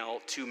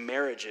female to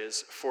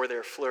marriages for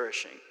their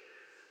flourishing.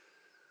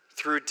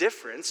 Through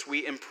difference,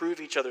 we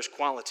improve each other's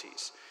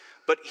qualities.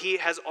 But he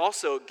has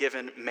also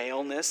given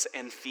maleness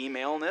and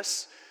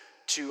femaleness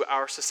to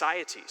our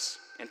societies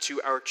and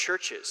to our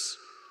churches,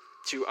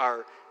 to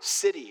our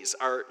cities,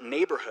 our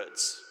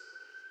neighborhoods,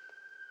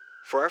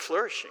 for our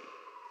flourishing.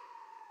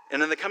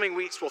 And in the coming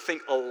weeks, we'll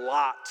think a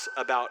lot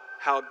about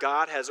how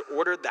God has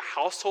ordered the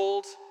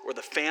household or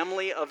the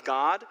family of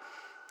God,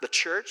 the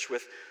church,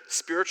 with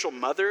spiritual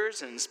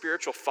mothers and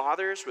spiritual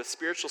fathers, with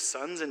spiritual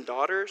sons and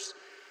daughters,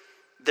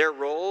 their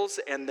roles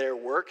and their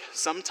work,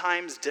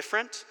 sometimes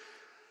different,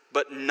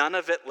 but none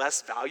of it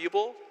less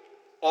valuable,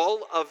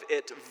 all of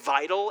it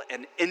vital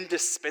and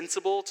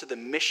indispensable to the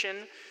mission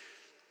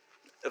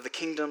of the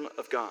kingdom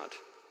of God.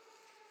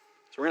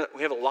 So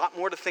we have a lot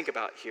more to think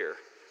about here.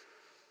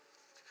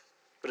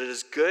 But it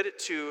is good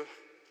to,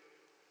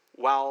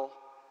 while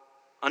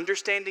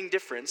understanding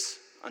difference,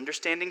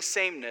 understanding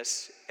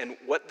sameness, and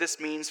what this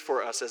means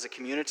for us as a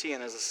community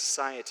and as a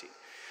society.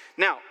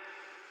 Now,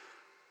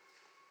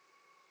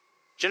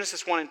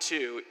 Genesis 1 and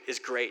 2 is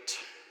great.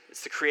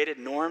 It's the created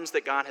norms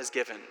that God has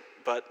given.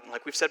 But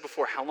like we've said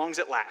before, how long does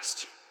it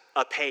last?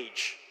 A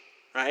page,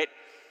 right?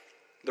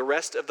 The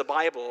rest of the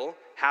Bible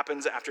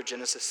happens after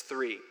Genesis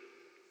 3.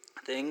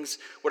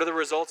 What are the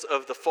results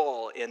of the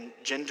fall in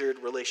gendered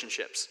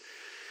relationships?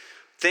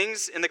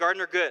 Things in the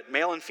garden are good.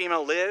 Male and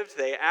female lived.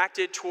 They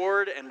acted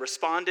toward and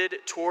responded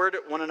toward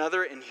one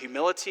another in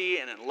humility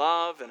and in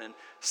love and in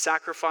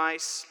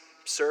sacrifice,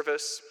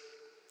 service.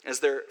 As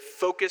their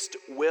focused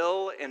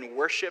will and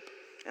worship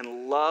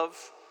and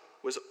love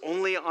was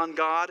only on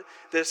God,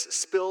 this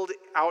spilled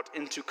out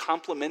into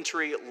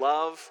complementary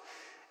love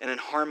and in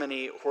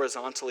harmony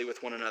horizontally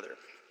with one another.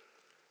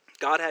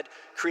 God had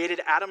created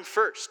Adam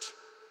first,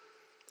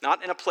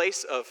 not in a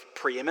place of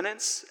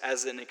preeminence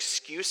as an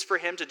excuse for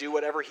him to do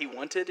whatever he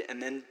wanted and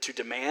then to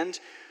demand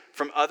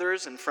from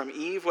others and from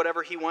Eve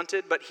whatever he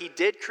wanted, but he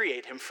did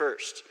create him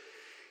first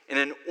in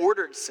an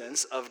ordered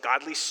sense of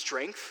godly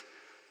strength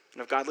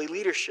and of godly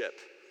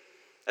leadership,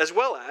 as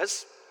well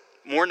as,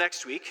 more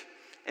next week,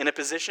 in a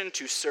position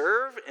to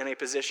serve, in a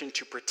position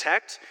to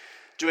protect,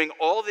 doing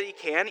all that he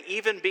can,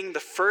 even being the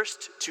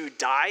first to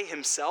die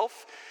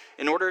himself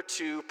in order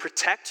to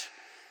protect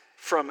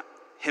from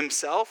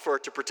himself or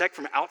to protect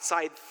from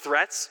outside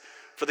threats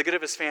for the good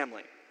of his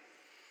family.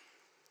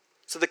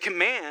 So the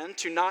command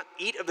to not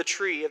eat of the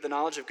tree of the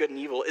knowledge of good and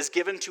evil is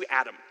given to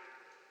Adam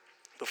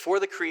before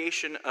the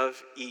creation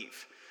of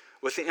Eve,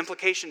 with the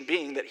implication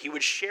being that he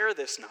would share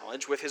this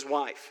knowledge with his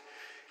wife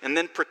and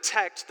then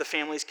protect the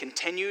family's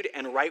continued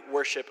and right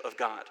worship of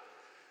God.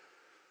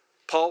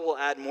 Paul will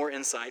add more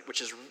insight,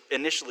 which is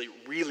initially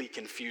really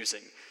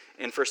confusing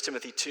in 1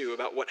 Timothy 2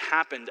 about what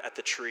happened at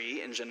the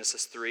tree in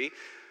Genesis 3.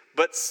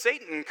 But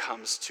Satan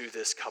comes to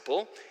this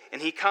couple,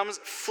 and he comes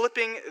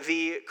flipping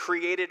the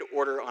created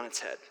order on its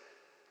head.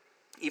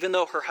 Even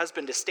though her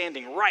husband is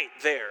standing right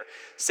there,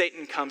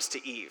 Satan comes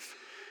to Eve.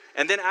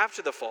 And then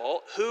after the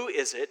fall, who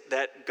is it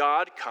that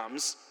God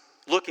comes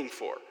looking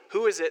for?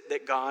 Who is it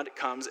that God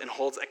comes and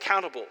holds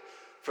accountable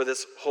for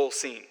this whole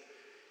scene?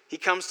 He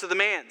comes to the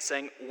man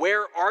saying,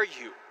 "Where are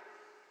you?"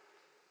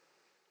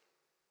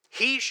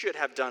 He should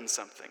have done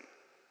something.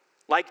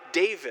 Like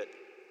David,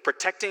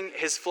 protecting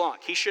his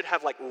flock. He should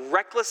have,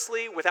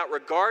 recklessly, without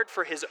regard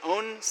for his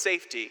own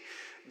safety,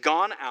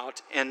 gone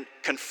out and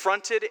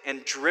confronted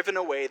and driven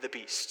away the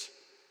beast.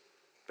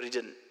 But he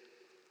didn't.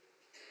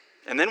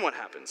 And then what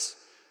happens?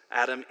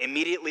 Adam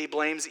immediately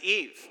blames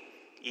Eve.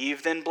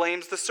 Eve then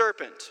blames the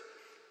serpent.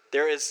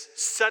 There is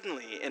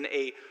suddenly, in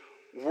a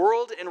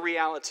world and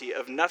reality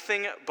of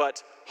nothing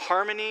but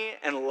harmony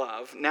and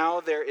love,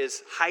 now there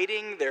is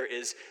hiding, there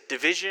is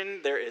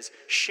division, there is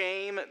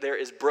shame, there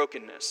is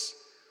brokenness.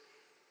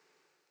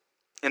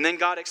 And then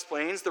God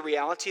explains the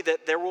reality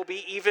that there will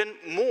be even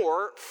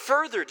more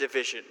further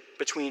division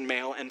between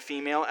male and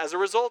female as a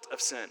result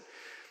of sin,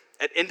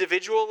 at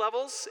individual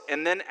levels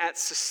and then at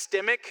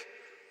systemic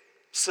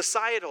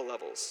societal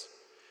levels.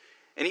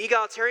 And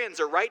egalitarians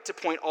are right to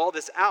point all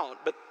this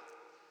out, but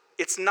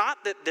it's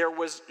not that there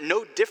was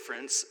no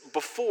difference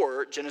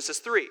before Genesis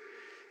 3.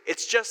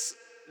 It's just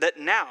that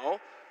now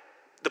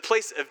the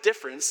place of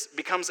difference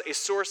becomes a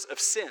source of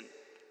sin,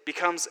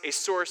 becomes a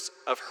source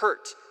of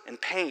hurt and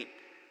pain.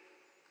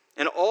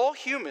 And all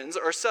humans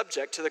are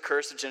subject to the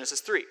curse of Genesis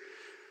 3.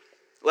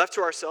 Left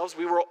to ourselves,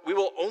 we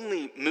will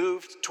only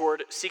move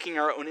toward seeking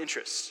our own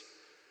interests.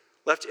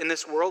 Left in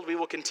this world, we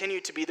will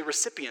continue to be the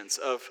recipients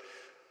of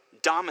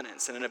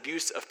dominance and an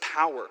abuse of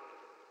power.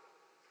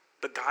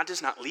 But God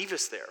does not leave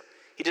us there.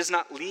 He does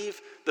not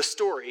leave the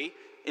story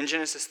in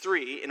Genesis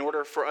 3 in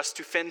order for us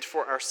to fend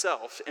for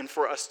ourselves and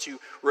for us to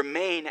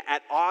remain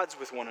at odds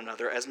with one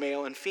another as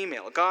male and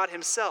female. God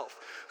himself,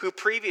 who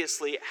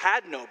previously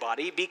had no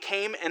body,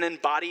 became an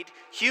embodied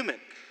human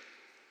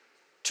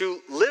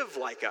to live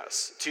like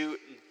us, to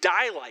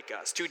die like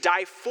us, to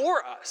die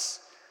for us,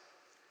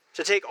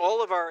 to take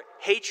all of our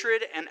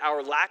hatred and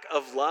our lack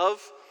of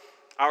love,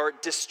 our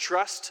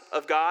distrust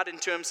of God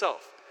into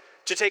himself,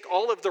 to take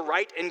all of the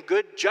right and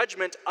good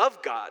judgment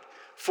of God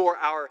for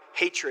our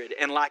hatred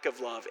and lack of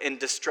love and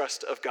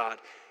distrust of God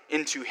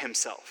into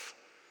himself,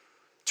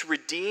 to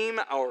redeem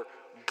our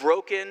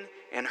broken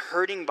and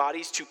hurting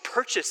bodies, to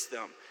purchase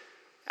them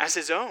as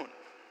his own.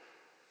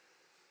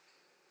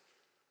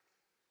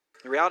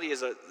 The reality is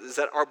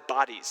that our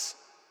bodies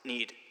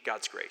need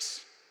God's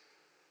grace.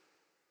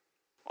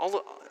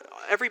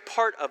 Every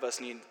part of us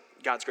need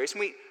God's grace.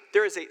 And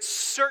there is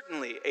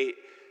certainly a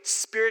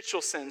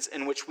spiritual sense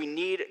in which we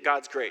need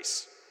God's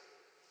grace.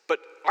 But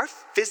our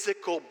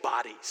physical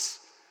bodies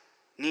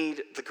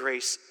need the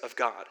grace of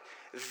God.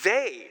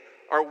 They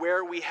are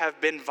where we have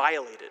been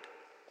violated,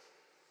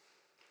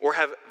 or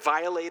have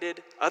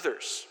violated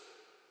others,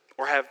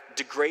 or have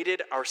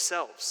degraded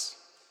ourselves.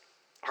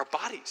 Our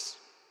bodies.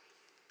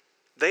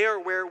 They are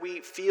where we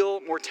feel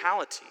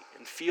mortality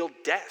and feel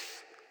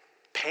death,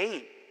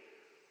 pain.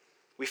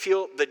 We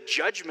feel the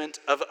judgment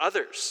of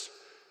others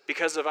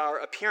because of our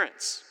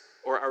appearance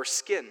or our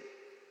skin.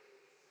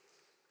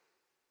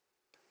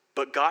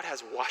 But God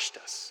has washed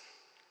us.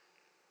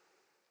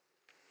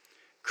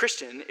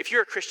 Christian, if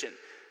you're a Christian,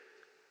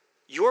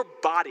 your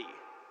body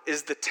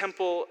is the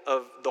temple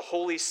of the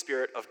Holy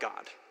Spirit of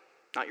God.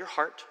 Not your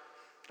heart,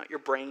 not your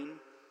brain,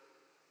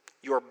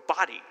 your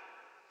body,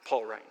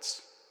 Paul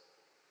writes.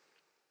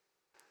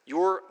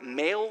 Your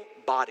male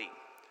body,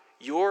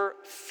 your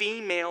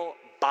female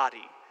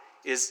body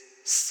is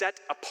set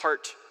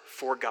apart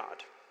for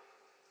God,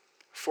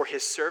 for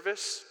his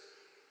service,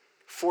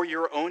 for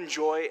your own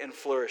joy and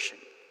flourishing.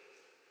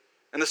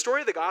 And the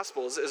story of the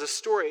Gospels is a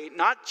story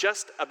not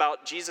just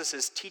about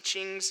Jesus'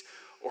 teachings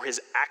or his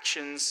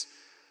actions,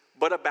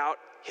 but about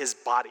his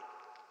body.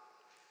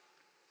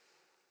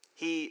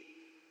 He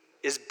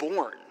is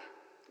born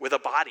with a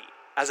body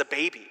as a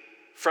baby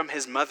from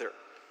his mother.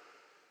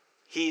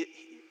 He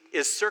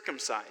is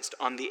circumcised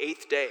on the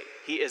 8th day.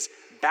 He is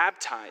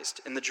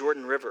baptized in the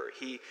Jordan River.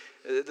 It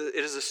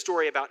is a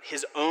story about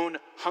his own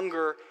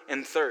hunger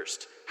and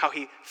thirst, how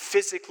he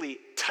physically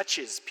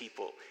touches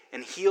people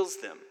and heals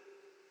them.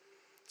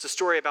 It's a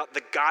story about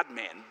the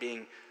God-man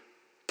being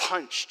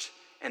punched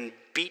and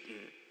beaten,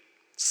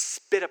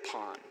 spit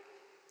upon,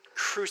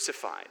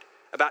 crucified,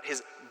 about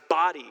his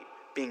body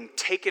being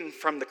taken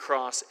from the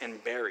cross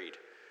and buried,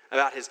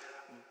 about his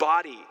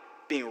body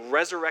being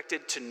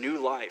resurrected to new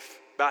life,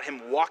 about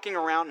him walking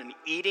around and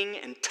eating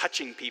and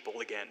touching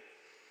people again,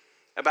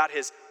 about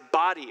his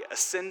body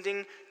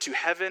ascending to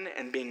heaven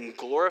and being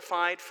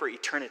glorified for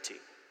eternity.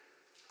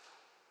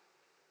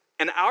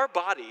 And our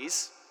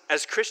bodies,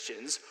 as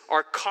Christians,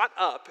 are caught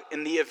up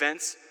in the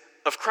events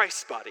of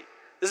Christ's body.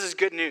 This is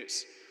good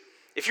news.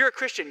 If you're a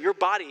Christian, your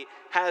body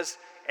has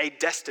a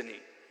destiny.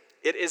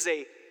 It is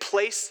a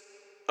place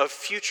of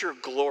future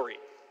glory,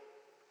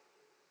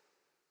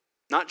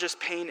 not just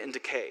pain and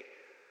decay.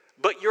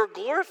 But your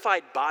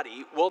glorified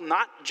body will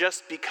not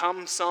just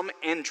become some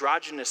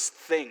androgynous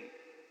thing,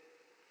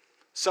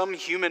 some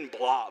human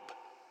blob.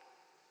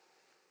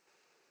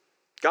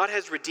 God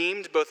has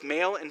redeemed both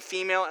male and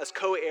female as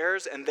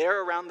co-heirs, and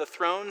there around the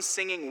throne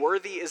singing,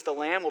 "Worthy is the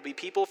Lamb," will be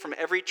people from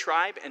every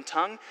tribe and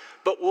tongue,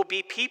 but will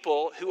be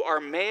people who are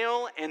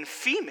male and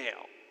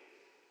female.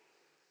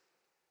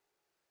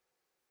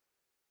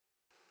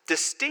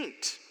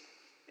 Distinct,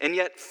 and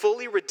yet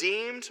fully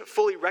redeemed,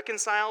 fully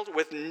reconciled,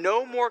 with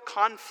no more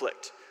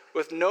conflict,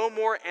 with no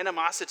more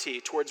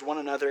animosity towards one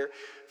another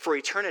for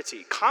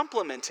eternity,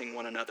 complementing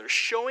one another,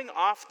 showing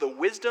off the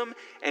wisdom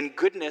and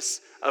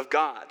goodness of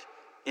God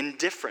in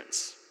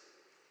difference.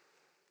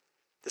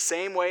 The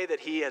same way that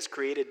he has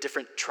created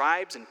different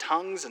tribes and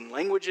tongues and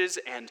languages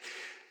and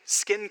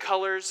skin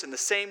colors, in the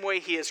same way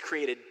he has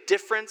created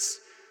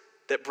difference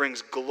that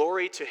brings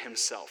glory to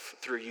himself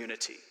through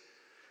unity.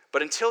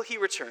 But until he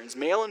returns,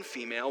 male and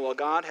female, while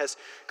God has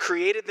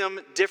created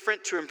them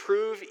different to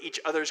improve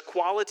each other's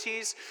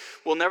qualities,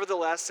 will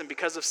nevertheless, and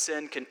because of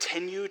sin,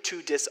 continue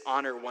to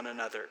dishonor one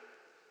another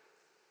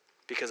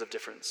because of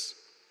difference.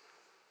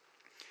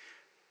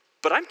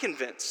 But I'm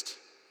convinced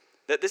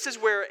that this is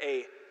where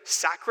a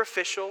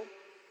sacrificial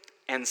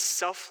and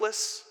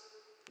selfless,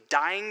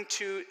 dying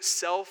to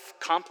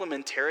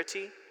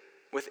self-complementarity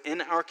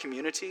within our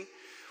community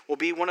will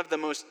be one of the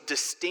most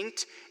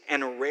distinct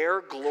and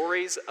rare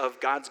glories of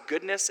God's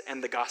goodness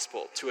and the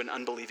gospel to an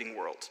unbelieving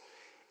world.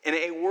 In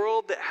a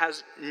world that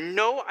has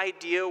no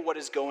idea what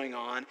is going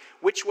on,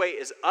 which way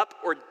is up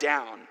or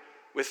down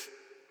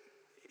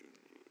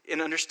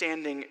in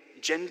understanding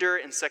gender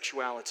and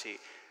sexuality,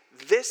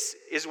 this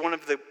is one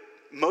of the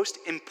most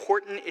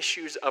important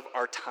issues of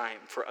our time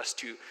for us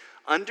to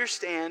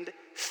understand,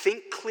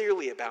 think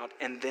clearly about,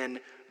 and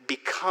then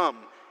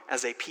become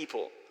as a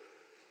people.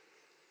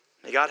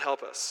 May God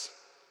help us.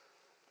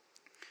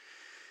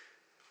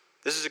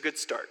 This is a good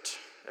start,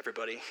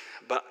 everybody,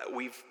 but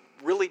we've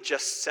really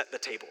just set the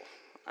table.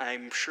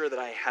 I'm sure that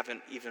I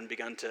haven't even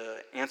begun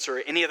to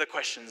answer any of the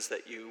questions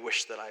that you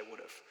wish that I would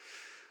have.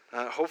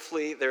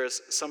 Hopefully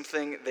there's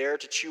something there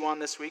to chew on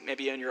this week,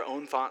 maybe in your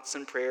own thoughts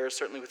and prayers,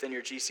 certainly within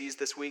your GCs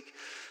this week.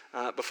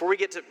 Before we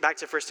get back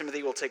to 1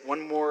 Timothy, we'll take one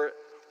more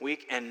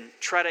week and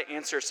try to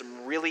answer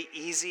some really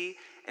easy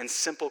and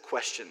simple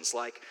questions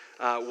like,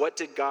 what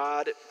did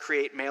God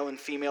create male and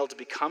female to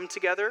become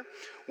together?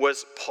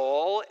 Was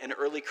Paul and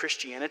early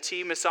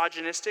Christianity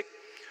misogynistic?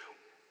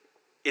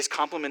 Is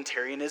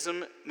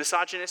complementarianism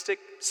misogynistic?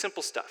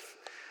 Simple stuff.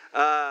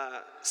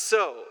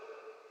 So,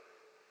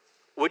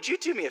 would you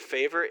do me a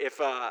favor if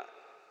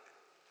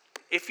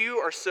you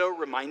are so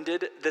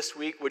reminded this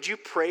week, would you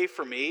pray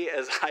for me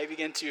as I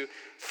begin to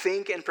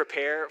think and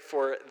prepare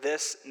for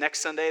this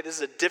next Sunday? This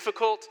is a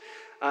difficult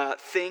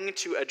thing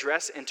to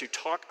address and to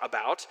talk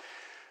about.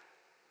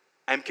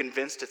 I'm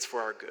convinced it's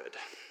for our good,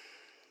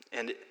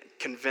 and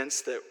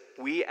convinced that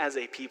we as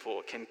a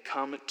people can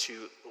come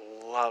to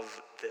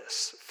love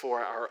this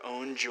for our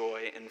own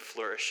joy and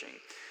flourishing,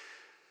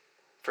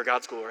 for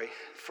God's glory,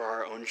 for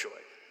our own joy.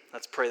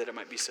 Let's pray that it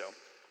might be so.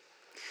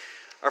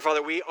 Our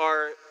Father, we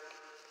are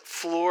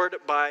floored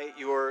by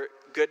your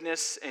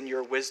goodness and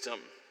your wisdom,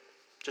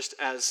 just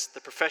as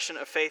the profession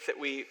of faith that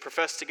we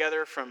profess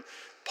together from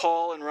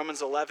Paul in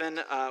Romans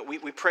 11.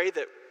 We pray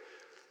that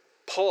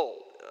Paul,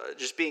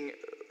 just being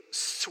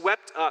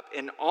swept up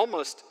in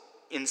almost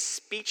in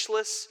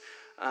speechless,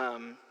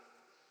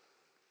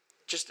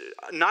 just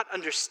not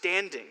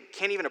understanding,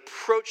 can't even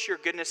approach your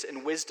goodness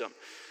and wisdom.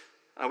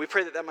 We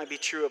pray that that might be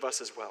true of us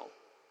as well.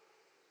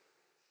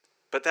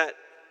 But that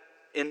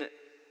in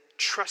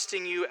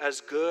trusting you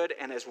as good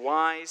and as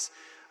wise,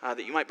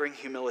 that you might bring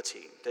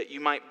humility, that you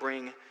might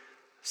bring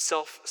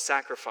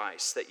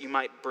self-sacrifice, that you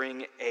might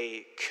bring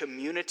a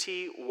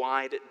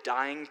community-wide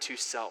dying to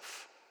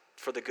self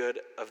for the good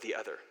of the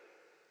other,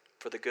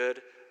 for the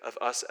good of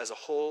us as a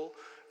whole,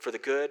 for the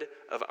good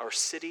of our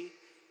city,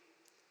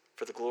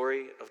 for the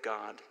glory of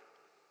God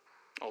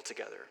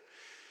altogether.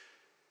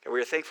 And we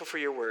are thankful for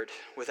your word.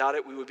 Without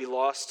it, we would be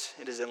lost.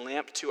 It is a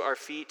lamp to our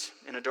feet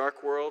in a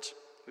dark world.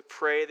 We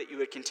pray that you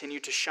would continue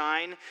to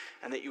shine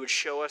and that you would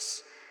show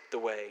us the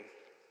way. We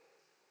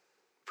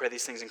pray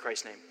these things in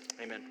Christ's name.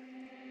 Amen.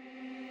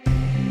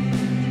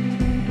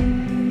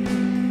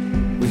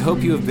 We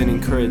hope you have been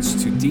encouraged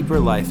to deeper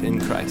life in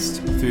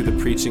Christ through the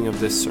preaching of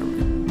this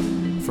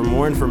sermon. For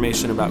more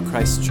information about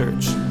Christ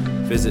Church,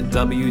 visit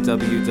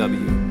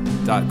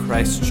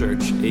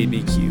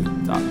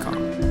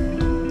www.christchurchabq.com.